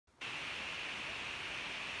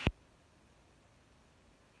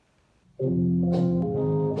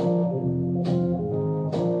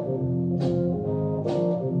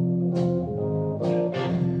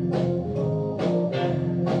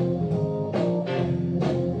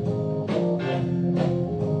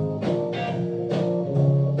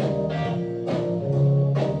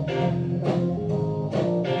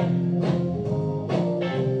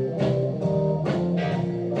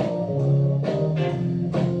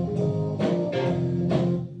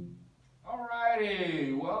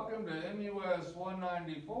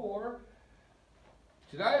194.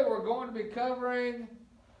 Today we're going to be covering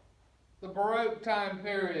the Baroque time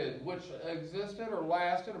period, which existed or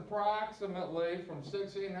lasted approximately from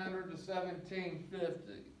 1600 to 1750.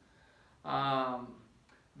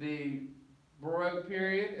 The Baroque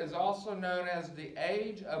period is also known as the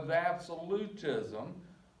Age of Absolutism,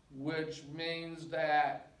 which means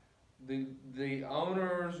that the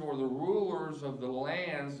owners or the rulers of the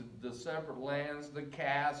lands, the separate lands, the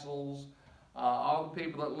castles, all the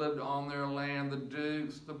people that lived on their land, the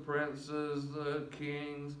dukes, the princes, the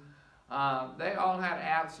kings, they all had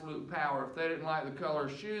absolute power. If they didn't like the color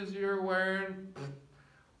of shoes you're wearing,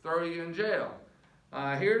 throw you in jail.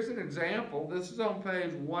 Here's an example. This is on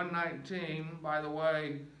page 119. By the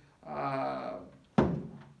way,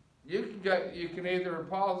 you can either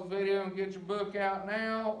pause the video and get your book out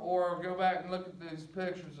now, or go back and look at these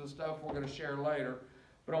pictures and stuff we're going to share later.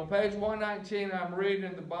 But on page 119, I'm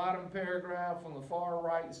reading the bottom paragraph on the far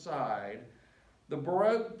right side. The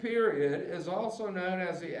Baroque period is also known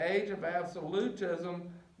as the Age of Absolutism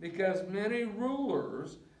because many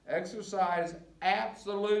rulers exercised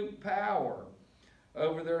absolute power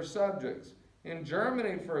over their subjects. In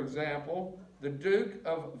Germany, for example, the Duke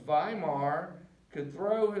of Weimar could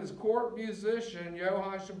throw his court musician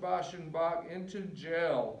Johann Sebastian Bach into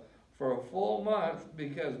jail for a full month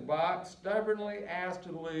because Bach stubbornly asked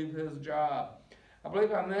to leave his job. I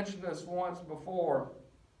believe I mentioned this once before,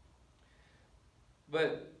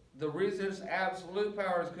 but the reason it's absolute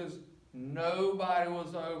power is because nobody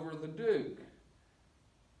was over the Duke.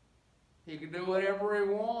 He could do whatever he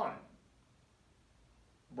wanted.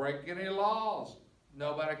 Break any laws.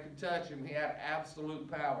 Nobody could touch him. He had absolute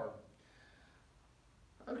power.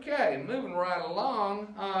 Okay, moving right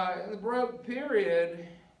along. In the Baroque period,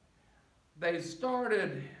 they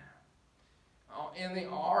started in the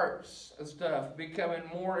arts and stuff, becoming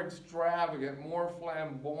more extravagant, more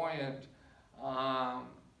flamboyant.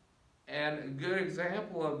 And a good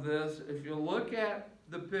example of this, if you look at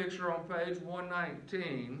the picture on page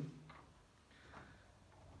 119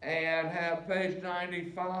 and have page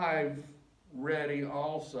 95 ready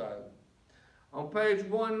also. On page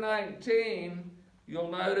 119, you'll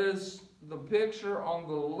notice the picture on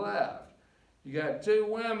the left. You got two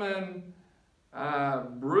women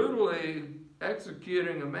brutally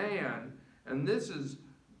executing a man, and this is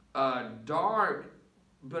dark,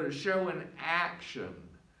 but it's showing action.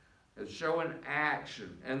 It's showing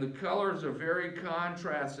action, and the colors are very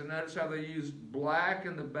contrasted. Notice how they use black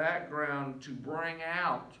in the background to bring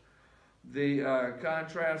out the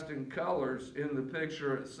contrasting colors in the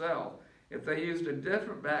picture itself. If they used a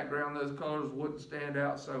different background, those colors wouldn't stand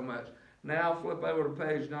out so much. Now flip over to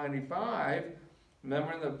page 95.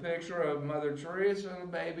 Remember the picture of Mother Teresa and the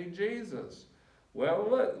baby Jesus. Well,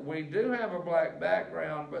 look, we do have a black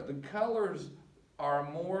background, but the colors are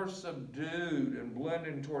more subdued and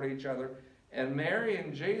blending toward each other. And Mary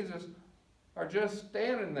and Jesus are just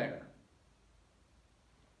standing there.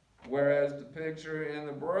 Whereas the picture in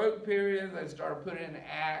the Baroque period, they started putting in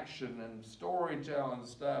action and storytelling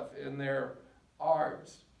stuff in their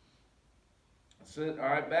arts. So, all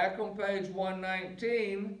right, back on page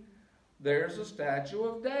 119, there's a statue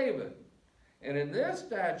of David. And in this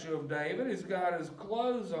statue of David, he's got his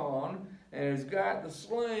clothes on, and he's got the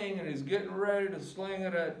sling, and he's getting ready to sling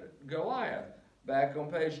it at Goliath. Back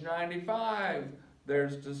on page 95,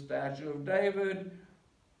 there's the statue of David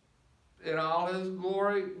in all his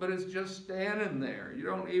glory, but it's just standing there. You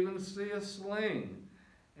don't even see a sling.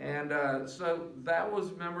 And so that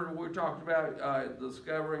was, remember, we talked about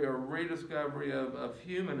discovery or rediscovery of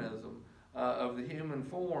humanism, of the human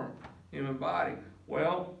form, human body.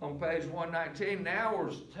 Well, on page 119, now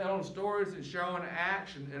we're telling stories and showing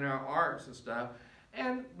action in our arts and stuff.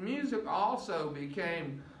 And music also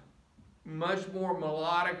became much more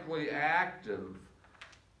melodically active.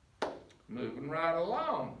 Moving right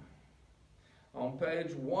along. On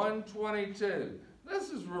page 122,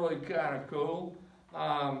 this is really kind of cool.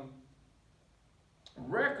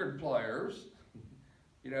 Record players,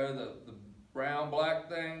 you know, the brown, black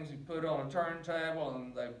things you put on a turntable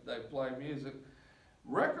and they play music.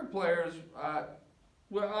 Record players,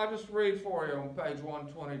 well, I'll just read for you on page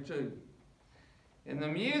 122. In the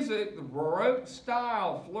music, the Baroque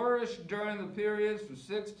style flourished during the periods from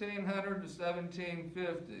 1600 to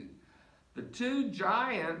 1750. The two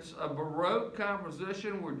giants of Baroque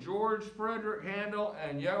composition were George Frederick Handel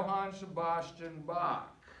and Johann Sebastian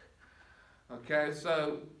Bach. Okay,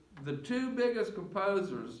 so the two biggest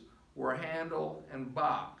composers were Handel and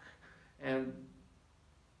Bach. And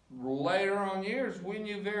later on years, we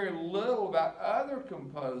knew very little about other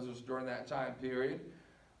composers during that time period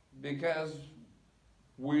because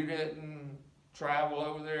we didn't travel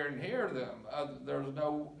over there and hear them. There's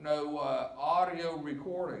no audio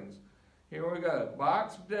recordings. Here we go.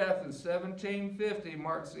 Bach's death in 1750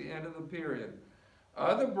 marks the end of the period.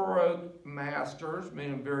 Other Baroque masters,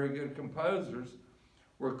 meaning very good composers,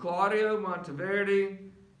 were Claudio Monteverdi,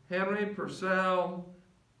 Henry Purcell,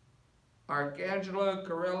 Arcangelo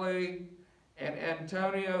Corelli, and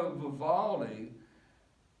Antonio Vivaldi.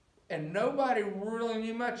 And nobody really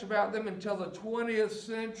knew much about them until the 20th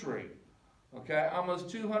century. Okay, almost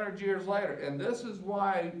 200 years later. And this is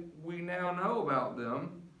why we now know about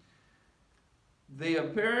them. The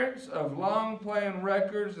appearance of long-playing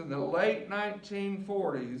records in the late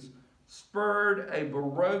 1940s spurred a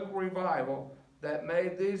Baroque revival that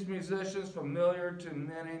made these musicians familiar to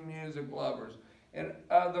many music lovers. In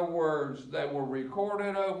other words, they were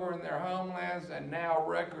recorded over in their homelands, and now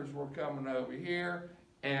records were coming over here,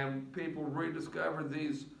 and people rediscovered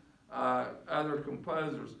these other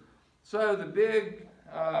composers. So the big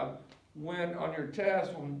win on your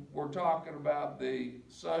test when we're talking about the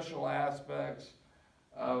social aspects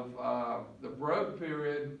of the Baroque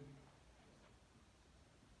period,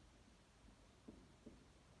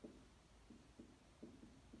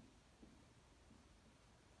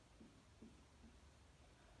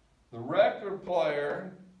 the record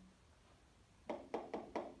player,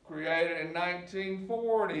 created in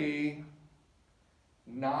 1940,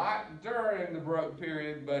 not during the Baroque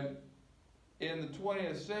period, but in the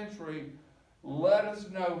 20th century, let us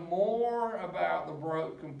know more about the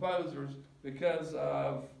Baroque composers because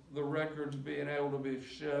of the records being able to be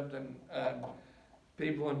shipped and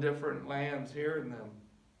people in different lands hearing them.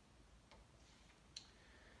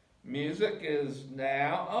 Music is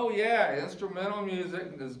now, instrumental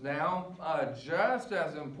music is now just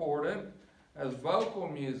as important as vocal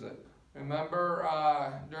music. Remember,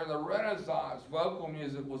 during the Renaissance, vocal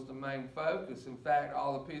music was the main focus. In fact,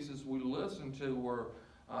 all the pieces we listened to were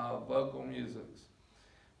vocal music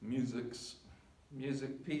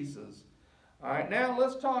pieces. All right, now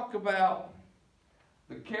let's talk about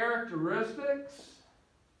the characteristics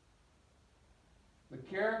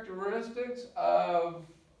of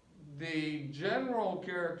the general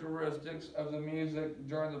characteristics of the music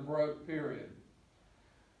during the Baroque period.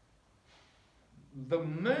 The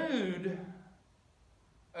mood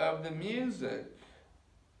of the music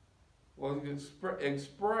was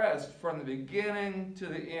expressed from the beginning to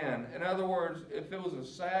the end. In other words, if it was a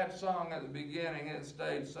sad song at the beginning, it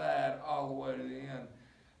stayed sad all the way to the end.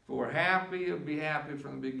 If it were happy, it would be happy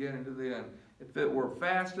from the beginning to the end. If it were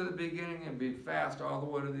fast at the beginning, it would be fast all the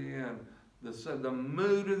way to the end. The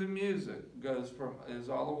mood of the music is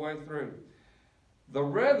all the way through. The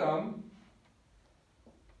rhythm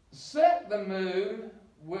set the mood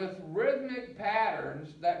with rhythmic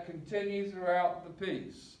patterns that continue throughout the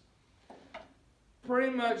piece.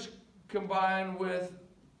 Pretty much combined with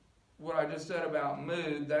what I just said about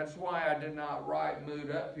mood. That's why I did not write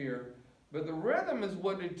mood up here. But the rhythm is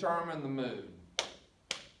what determined the mood.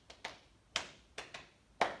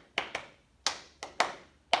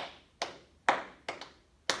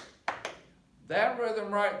 That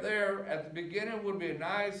rhythm right there at the beginning would be a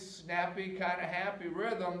nice, snappy, kind of happy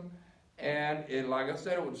rhythm. And it, like I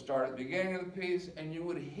said, it would start at the beginning of the piece, and you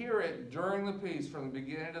would hear it during the piece from the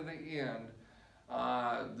beginning to the end.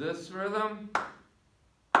 This rhythm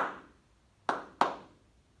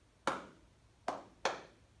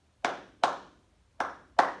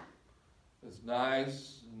is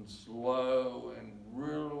nice and slow and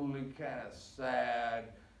really kind of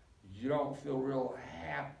sad. You don't feel real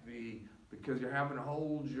happy because you're having to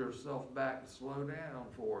hold yourself back to slow down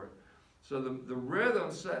for it. So the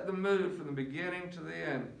rhythm set the mood from the beginning to the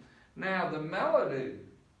end. Now the melody,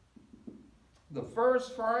 the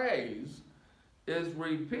first phrase, is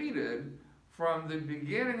repeated from the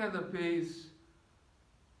beginning of the piece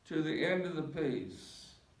to the end of the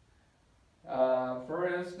piece. For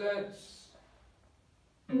instance,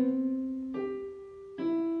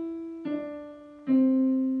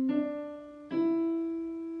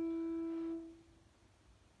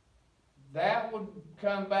 that would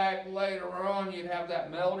come back later on. You'd have that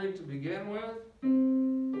melody to begin with.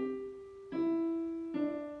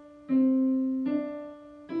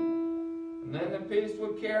 And then the piece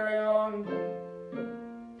would carry on.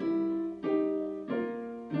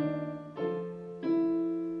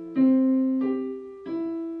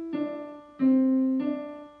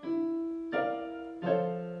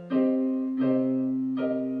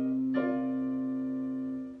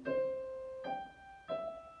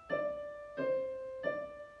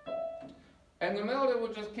 And the melody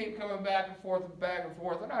would just keep coming back and forth and back and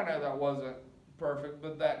forth. And I know that wasn't perfect,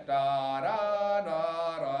 but that da da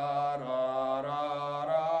da da da da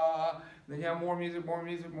da. Then you have more more music, more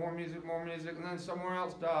music, more music, more music, and then somewhere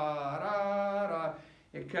else, da, da, da,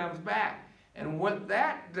 it comes back. And what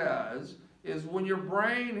that does is when your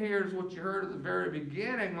brain hears what you heard at the very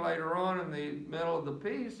beginning, later on in the middle of the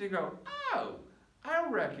piece, you go, oh, I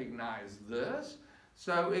recognize this.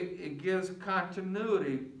 So it gives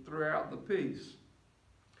continuity throughout the piece.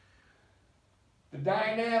 The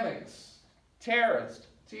dynamics, terraced,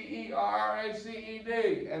 T-E-R-R-A-C-E-D,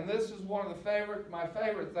 and this is one of my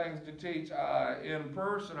favorite things to teach in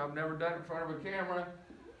person. I've never done it in front of a camera.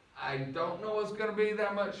 I don't know it's going to be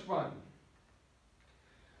that much fun.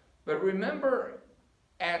 But remember,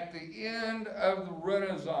 at the end of the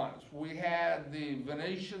Renaissance, we had the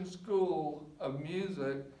Venetian School of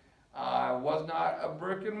Music. Was not a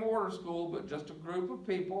brick and mortar school, but just a group of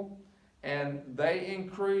people, and they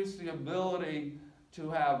increased the ability to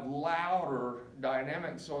have louder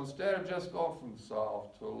dynamics. So instead of just going from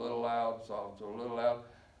soft to a little loud, soft to a little loud,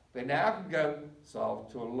 they now can go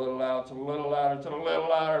soft to a little loud, to a little louder, to a little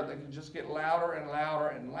louder. They can just get louder and louder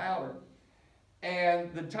and louder.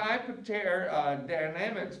 And the type of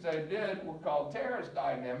dynamics they did were called terraced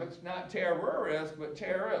dynamics, not terrorist, but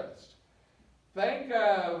terraced. Think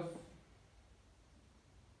of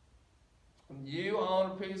you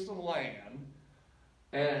own a piece of land,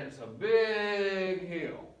 and it's a big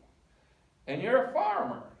hill. And you're a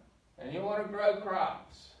farmer, and you want to grow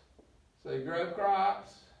crops. So you grow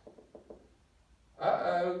crops.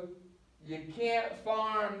 Uh-oh, you can't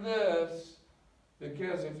farm this,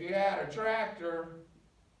 because if you had a tractor,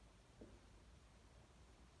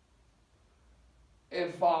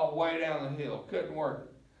 it'd fall way down the hill. Couldn't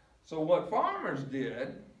work. So what farmers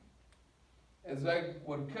did is they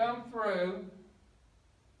would come through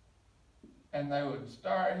and they would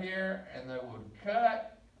start here and they would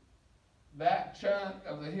cut that chunk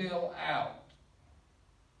of the hill out.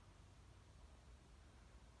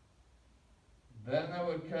 Then they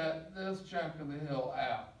would cut this chunk of the hill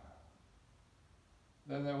out.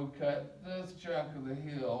 Then they would cut this chunk of the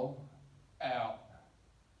hill out.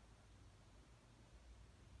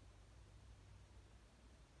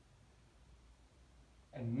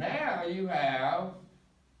 And now you have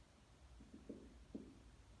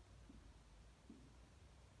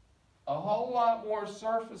a whole lot more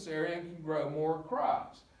surface area and can grow more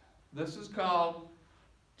crops. This is called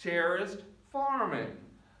terraced farming.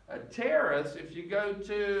 A terrace, if you go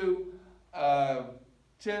to a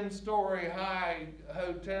 10-story high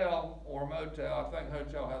hotel or motel, I think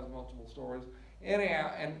hotel has multiple stories,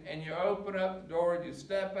 anyhow, and you open up the door and you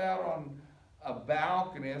step out on a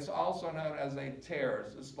balcony. It's also known as a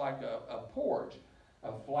terrace. It's like a porch,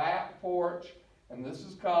 a flat porch, and this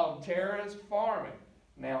is called terraced farming.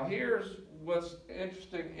 Now here's what's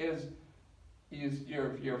interesting is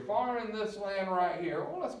you're farming this land right here.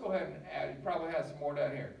 Well, let's go ahead and add, you probably have some more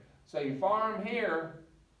down here. So you farm here,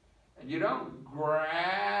 and you don't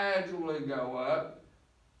gradually go up.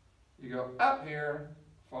 You go up here,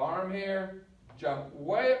 farm here, jump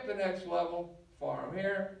way up the next level, farm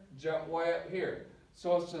here, jump way up here.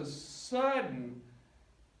 So it's a sudden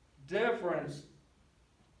difference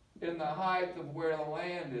in the height of where the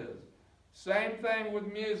land is. Same thing with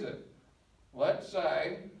music. Let's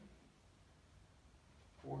say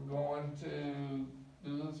we're going to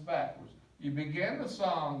do this backwards. You begin the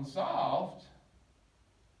song soft,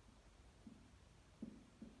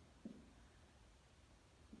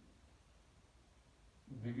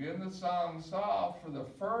 for the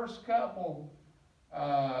first couple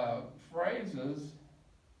phrases,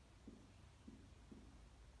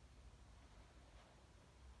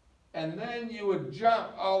 and then you would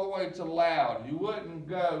jump all the way to loud. You wouldn't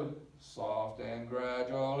go soft and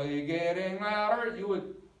gradually getting louder.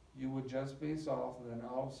 You would just be soft, and then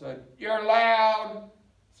all of a sudden you're loud.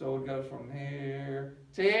 So it would go from here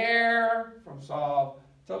to here, from soft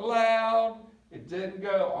to loud. It didn't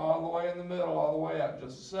go all the way in the middle, all the way up.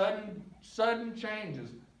 Just sudden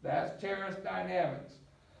changes. That's terraced dynamics.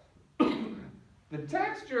 The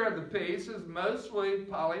texture of the piece is mostly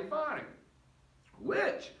polyphonic,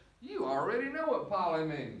 which you already know what poly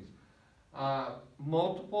means.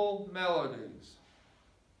 Multiple melodies.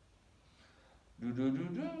 Do, do, do,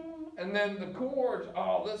 do. And then the chords,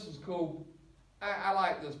 oh, this is cool. I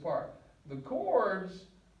like this part. The chords,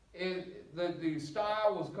 the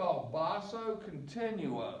style was called basso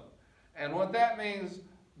continuo. And what that means,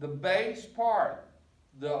 the bass part,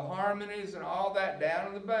 the harmonies and all that down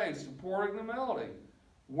in the bass, supporting the melody,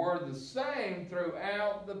 were the same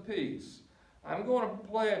throughout the piece. I'm going to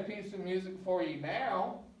play a piece of music for you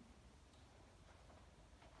now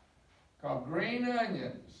called Green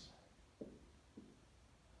Onions.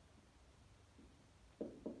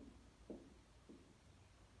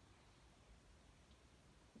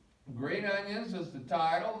 Green Onions is the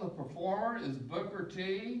title. The performer is Booker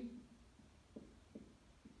T.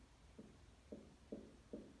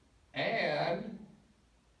 And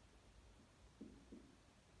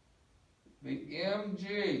the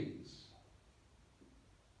MGs.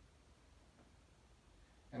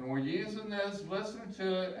 And we're using this, listen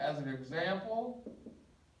to it as an example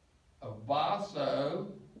of basso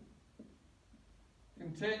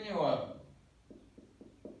continuo.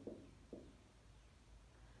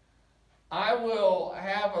 I will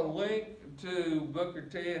have a link to Booker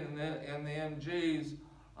T and the MGs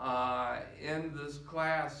in this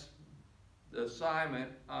class assignment.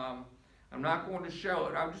 I'm not going to show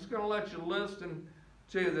it. I'm just going to let you listen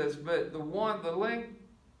to this. But the link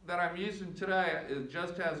that I'm using today, it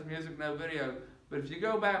just has music, no video. But if you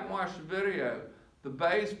go back and watch the video, the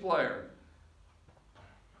bass player,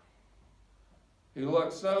 he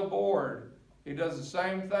looks so bored. He does the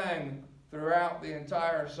same thing throughout the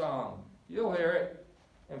entire song. You'll hear it.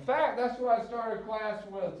 In fact, that's what I started class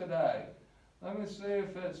with today. Let me see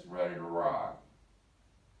if it's ready to rock.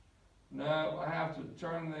 No, I have to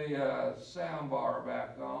turn the sound bar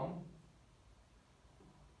back on.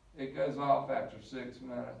 It goes off after 6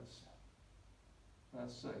 minutes.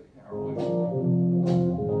 Let's see. Here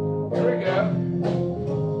we go.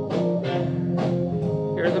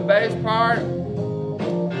 Here's the bass part.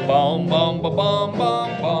 Bum bum ba bum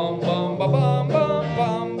bum bum bum ba bum bum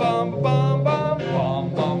bum bum bum bum bum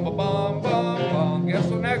bum ba bum bum bum. Guess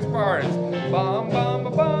the next part is bum bum ba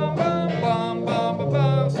bum bum bum bum ba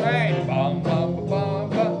bum. Same bum bum ba bum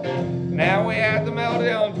bum. Now we add the melody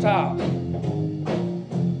on top.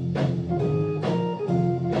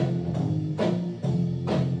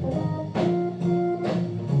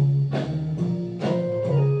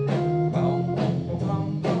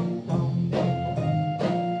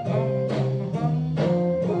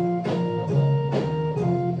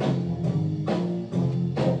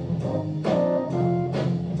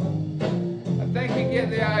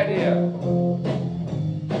 The idea.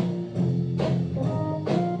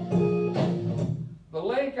 The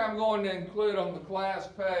link I'm going to include on the class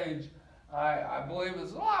page, I believe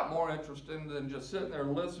is a lot more interesting than just sitting there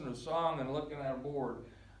listening to a song and looking at a board.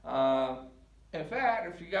 In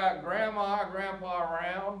fact, if you got grandma or grandpa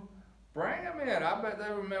around, bring them in. I bet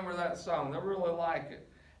they remember that song. They really like it.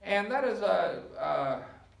 And that is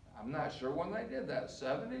I'm not sure when they did that,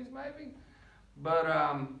 70s maybe? But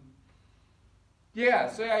yeah,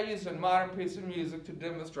 see, I use a modern piece of music to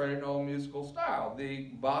demonstrate an old musical style, the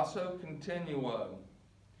basso continuo.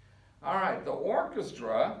 All right, the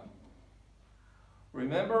orchestra.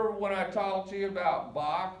 Remember when I talked to you about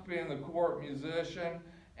Bach being the court musician,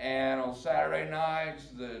 and on Saturday nights,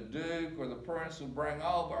 the Duke or the Prince would bring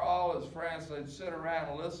over all his friends. They'd sit around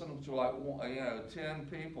and listen to like 10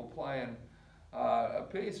 people playing a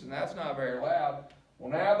piece, and that's not very loud.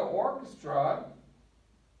 Well, now the orchestra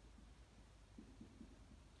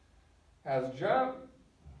has jumped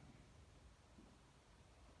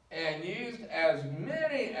and used as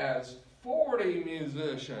many as 40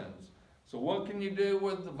 musicians. So what can you do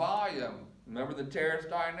with the volume? Remember the terrace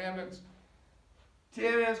dynamics?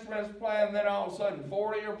 10 instruments playing, then all of a sudden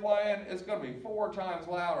 40 are playing. It's going to be 4 times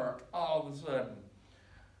louder all of a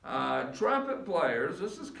sudden. Trumpet players,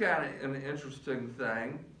 this is kind of an interesting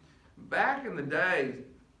thing. Back in the day,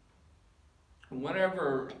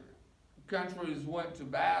 whenever countries went to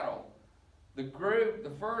battle, the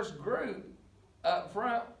first group up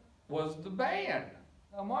front was the band,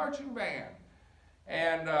 a marching band.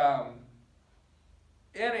 And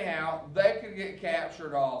anyhow, they could get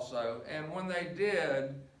captured also. And when they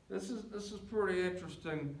did, this is pretty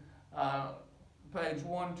interesting. Page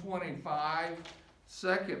 125,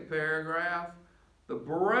 second paragraph. The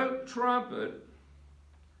Baroque trumpet,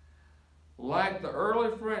 like the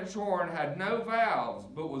early French horn, had no valves,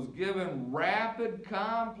 but was given rapid,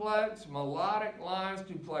 complex, melodic lines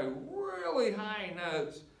to play really high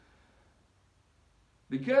notes.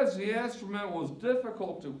 Because the instrument was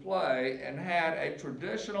difficult to play and had a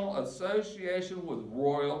traditional association with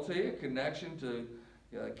royalty, a connection to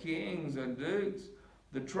kings and dukes,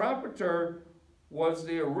 the trumpeter was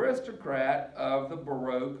the aristocrat of the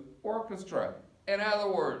Baroque orchestra. In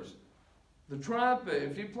other words, the trumpet,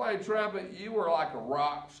 if you played trumpet, you were like a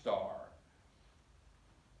rock star.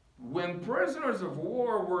 When prisoners of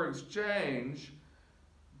war were exchanged,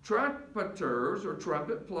 trumpeters or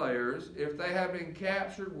trumpet players, if they had been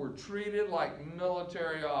captured, were treated like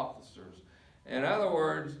military officers. In other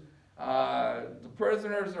words, the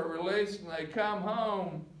prisoners are released and they come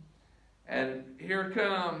home, and here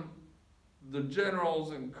come the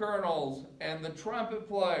generals and colonels and the trumpet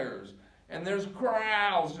players. And there's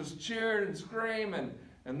crowds just cheering and screaming.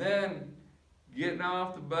 And then getting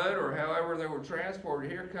off the boat or however they were transported,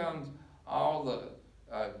 here comes all the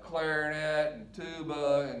clarinet and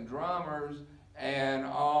tuba and drummers and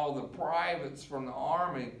all the privates from the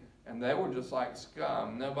Army, and they were just like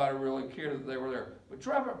scum. Nobody really cared that they were there. But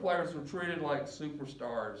trumpet players were treated like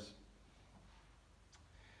superstars.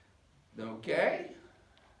 Okay.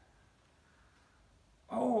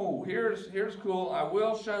 Oh, here's cool. I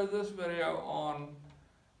will show this video on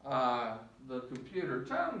the computer.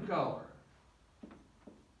 Tone color.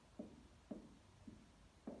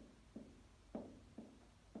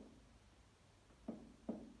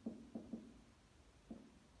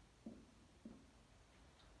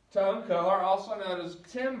 Tone color, also known as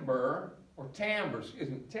timbre, or timbre, excuse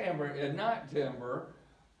me, timbre and not timbre,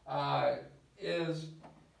 is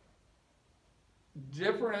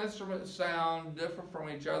different instruments sound different from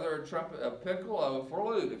each other. A trumpet, a piccolo, a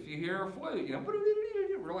flute. If you hear a flute, you know,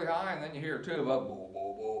 really high, and then you hear a tuba, boom, boom,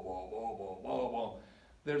 boom, boom, boom, boom, boom, boom.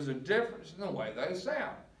 There's a difference in the way they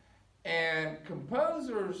sound. And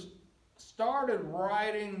composers started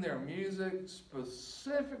writing their music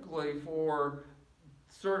specifically for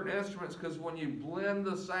certain instruments, because when you blend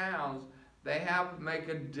the sounds, they have to make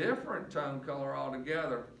a different tone color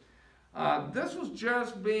altogether. This was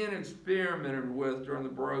just being experimented with during the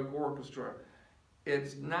Baroque orchestra.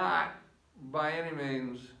 It's not by any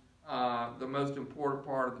means the most important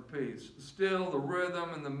part of the piece. Still, the rhythm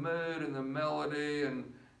and the mood and the melody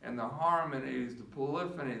and the harmonies, the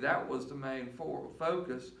polyphony, that was the main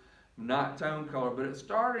focus, not tone color. But it's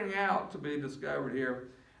starting out to be discovered here.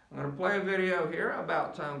 I'm going to play a video here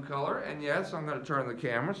about tone color, and yes, I'm going to turn the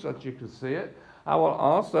camera so that you can see it. I will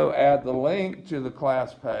also add the link to the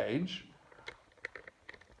class page.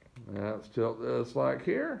 Now let's tilt this like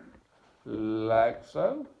here, like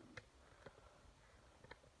so.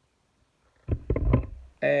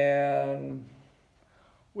 And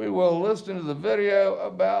we will listen to the video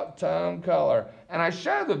about tone color. And I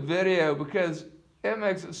show the video because it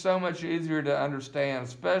makes it so much easier to understand,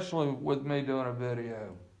 especially with me doing a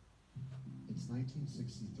video. It's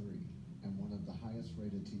 1963, and one of the highest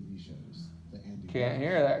rated TV shows, the Andy Can't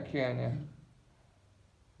hear that, can you?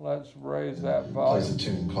 Let's raise that volume. plays a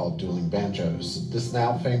tune called Dueling Banjos. This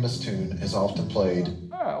now famous tune is often played.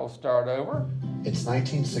 All right, we'll start over. It's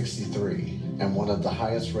 1963, and one of the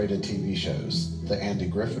highest rated TV shows, The Andy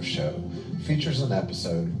Griffith Show, features an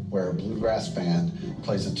episode where a bluegrass band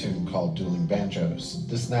plays a tune called Dueling Banjos.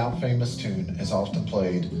 This now famous tune is often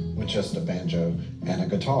played with just a banjo and a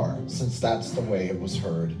guitar, since that's the way it was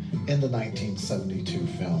heard in the 1972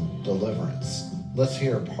 film Deliverance. Let's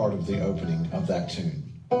hear part of the opening of that tune.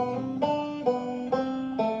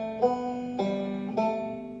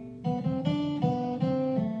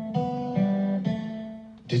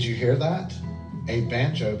 Did you hear that? A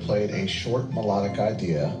banjo played a short melodic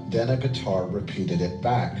idea, then a guitar repeated it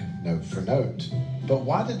back, note for note. But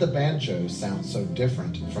why did the banjo sound so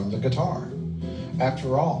different from the guitar?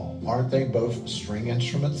 After all, aren't they both string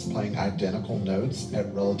instruments playing identical notes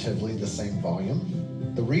at relatively the same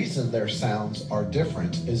volume? The reason their sounds are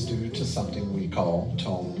different is due to something we call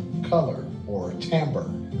tone color, or timbre.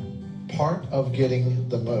 Part of getting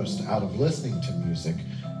the most out of listening to music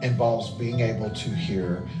involves being able to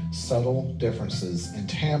hear subtle differences in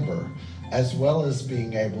timbre, as well as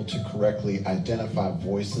being able to correctly identify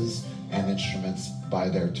voices and instruments by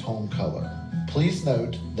their tone color. Please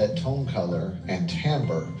note that tone color and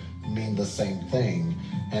timbre mean the same thing,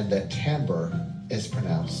 and that timbre is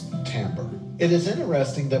pronounced timbre. It is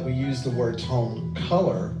interesting that we use the word tone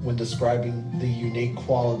color when describing the unique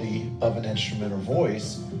quality of an instrument or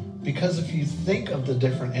voice, because if you think of the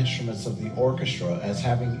different instruments of the orchestra as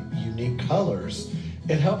having unique colors,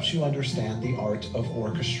 it helps you understand the art of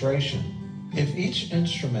orchestration. If each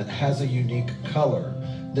instrument has a unique color,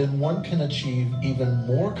 then one can achieve even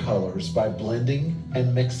more colors by blending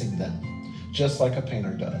and mixing them, just like a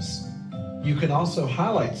painter does. You can also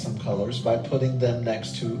highlight some colors by putting them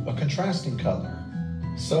next to a contrasting color.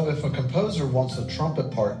 So if a composer wants a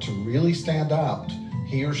trumpet part to really stand out,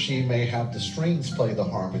 he or she may have the strings play the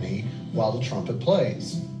harmony while the trumpet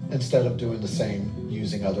plays, instead of doing the same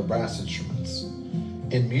using other brass instruments.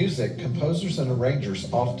 In music, composers and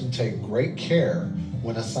arrangers often take great care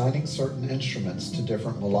when assigning certain instruments to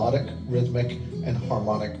different melodic, rhythmic, and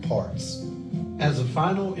harmonic parts. As a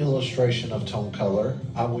final illustration of tone color,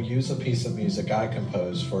 I will use a piece of music I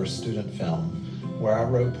composed for a student film, where I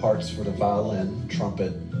wrote parts for the violin,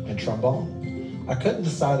 trumpet, and trombone. I couldn't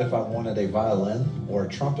decide if I wanted a violin or a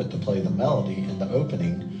trumpet to play the melody in the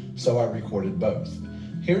opening, so I recorded both.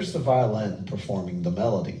 Here's the violin performing the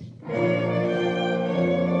melody.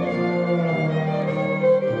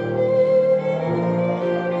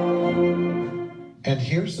 And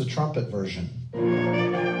here's the trumpet version.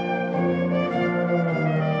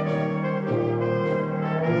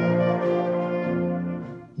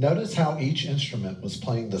 Notice how each instrument was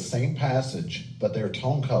playing the same passage, but their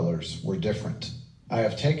tone colors were different. I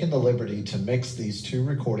have taken the liberty to mix these two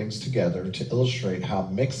recordings together to illustrate how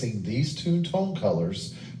mixing these two tone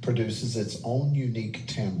colors produces its own unique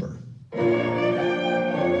timbre.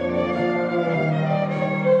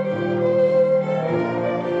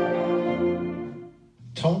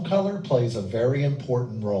 Tone color plays a very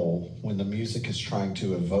important role when the music is trying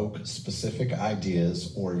to evoke specific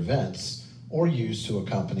ideas or events, or used to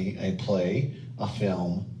accompany a play, a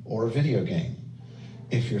film, or a video game.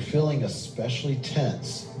 If you're feeling especially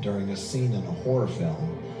tense during a scene in a horror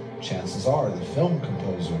film, chances are the film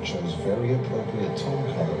composer chose very appropriate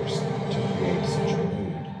tone colors to create such a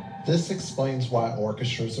mood. This explains why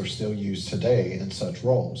orchestras are still used today in such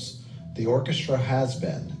roles. The orchestra has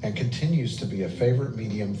been and continues to be a favorite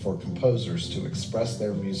medium for composers to express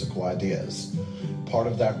their musical ideas. Part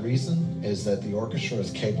of that reason is that the orchestra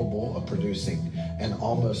is capable of producing an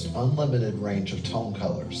almost unlimited range of tone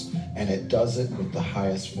colors, and it does it with the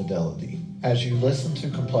highest fidelity. As you listen to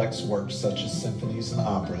complex works such as symphonies and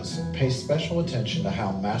operas, pay special attention to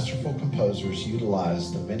how masterful composers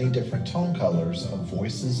utilize the many different tone colors of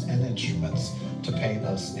voices and instruments to paint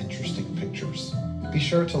us interesting pictures. Be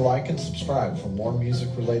sure to like and subscribe for more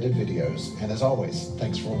music-related videos, and as always,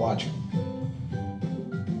 thanks for watching.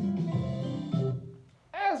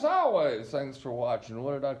 As always, thanks for watching.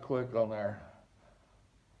 What did I click on there?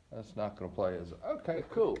 That's not going to play, is it? Okay,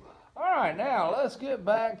 cool. All right, now let's get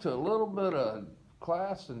back to a little bit of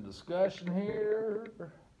class and discussion here.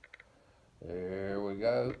 There we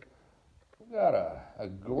go. We got a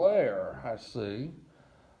glare, I see,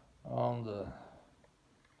 on the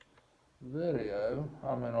video.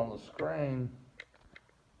 I mean, on the screen.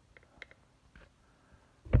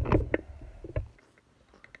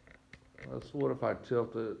 What if I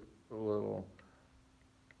tilt it a little?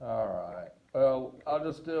 All right. Well, I'll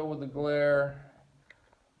just deal with the glare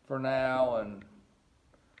for now, and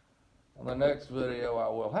on the next video I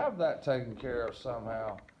will have that taken care of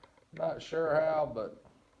somehow. Not sure how, but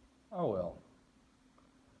oh well.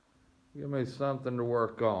 Give me something to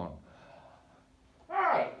work on. All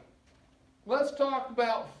right. Let's talk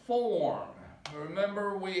about form.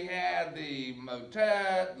 Remember, we had the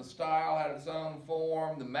motet, the style had its own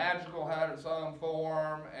form, the magical had its own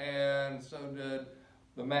form, and so did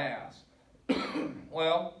the mass.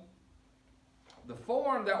 Well, the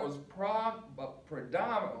form that was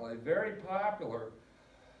predominantly very popular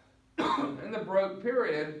in the Baroque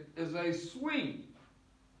period is a suite.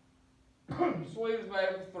 Suite is made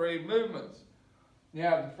of 3 movements. You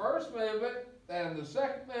have the first movement, and the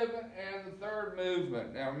second movement, and the third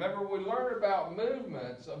movement. Now remember, we learned about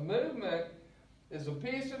movements. A movement is a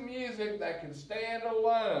piece of music that can stand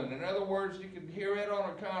alone. In other words, you can hear it on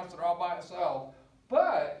a concert all by itself,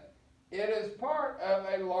 but it is part of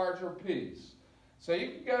a larger piece. So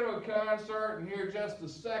you can go to a concert and hear just the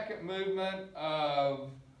second movement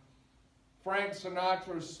of Frank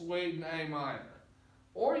Sinatra's Suite in A minor.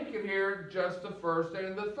 Or you can hear just the first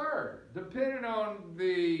and the third, depending on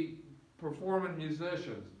the performing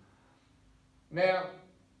musicians. Now,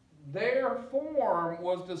 their form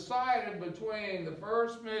was decided between the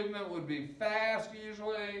first movement would be fast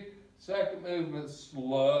usually, second movement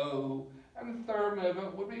slow, and the third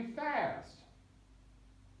movement would be fast.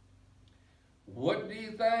 What do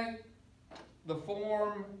you think the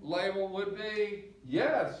form label would be?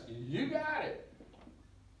 Yes, you got it.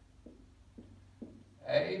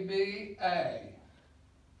 A, B, A.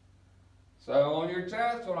 So on your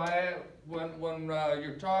test, when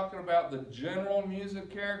you're talking about the general music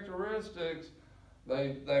characteristics,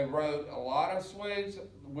 they wrote a lot of suites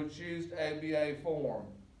which used ABA form.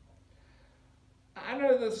 I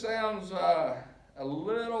know this sounds a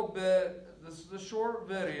little bit, this is a short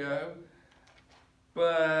video,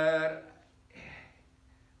 but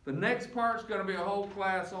the next part's going to be a whole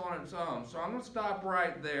class on its own. So I'm going to stop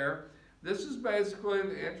right there. This is basically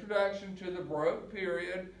the introduction to the Baroque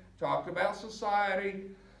period. Talked about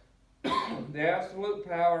society, the absolute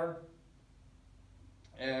power,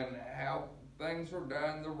 and how things were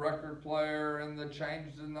done, the record player, and the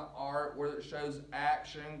changes in the art where it shows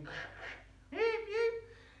action.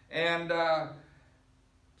 And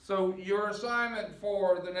so your assignment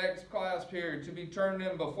for the next class period, to be turned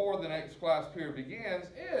in before the next class period begins,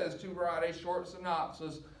 is to write a short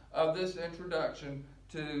synopsis of this introduction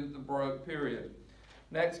to the Baroque period.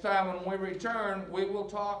 Next time when we return, we will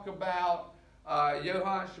talk about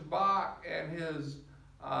Johann Bach and his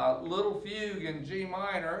little fugue in G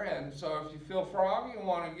minor, and so if you feel froggy and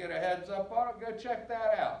want to get a heads up on it, go check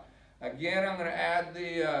that out. Again, I'm going to add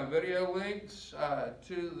the video links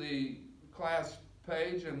to the class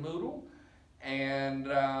page in Moodle,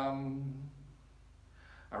 and I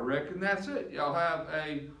reckon that's it. Y'all have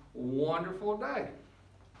a wonderful day.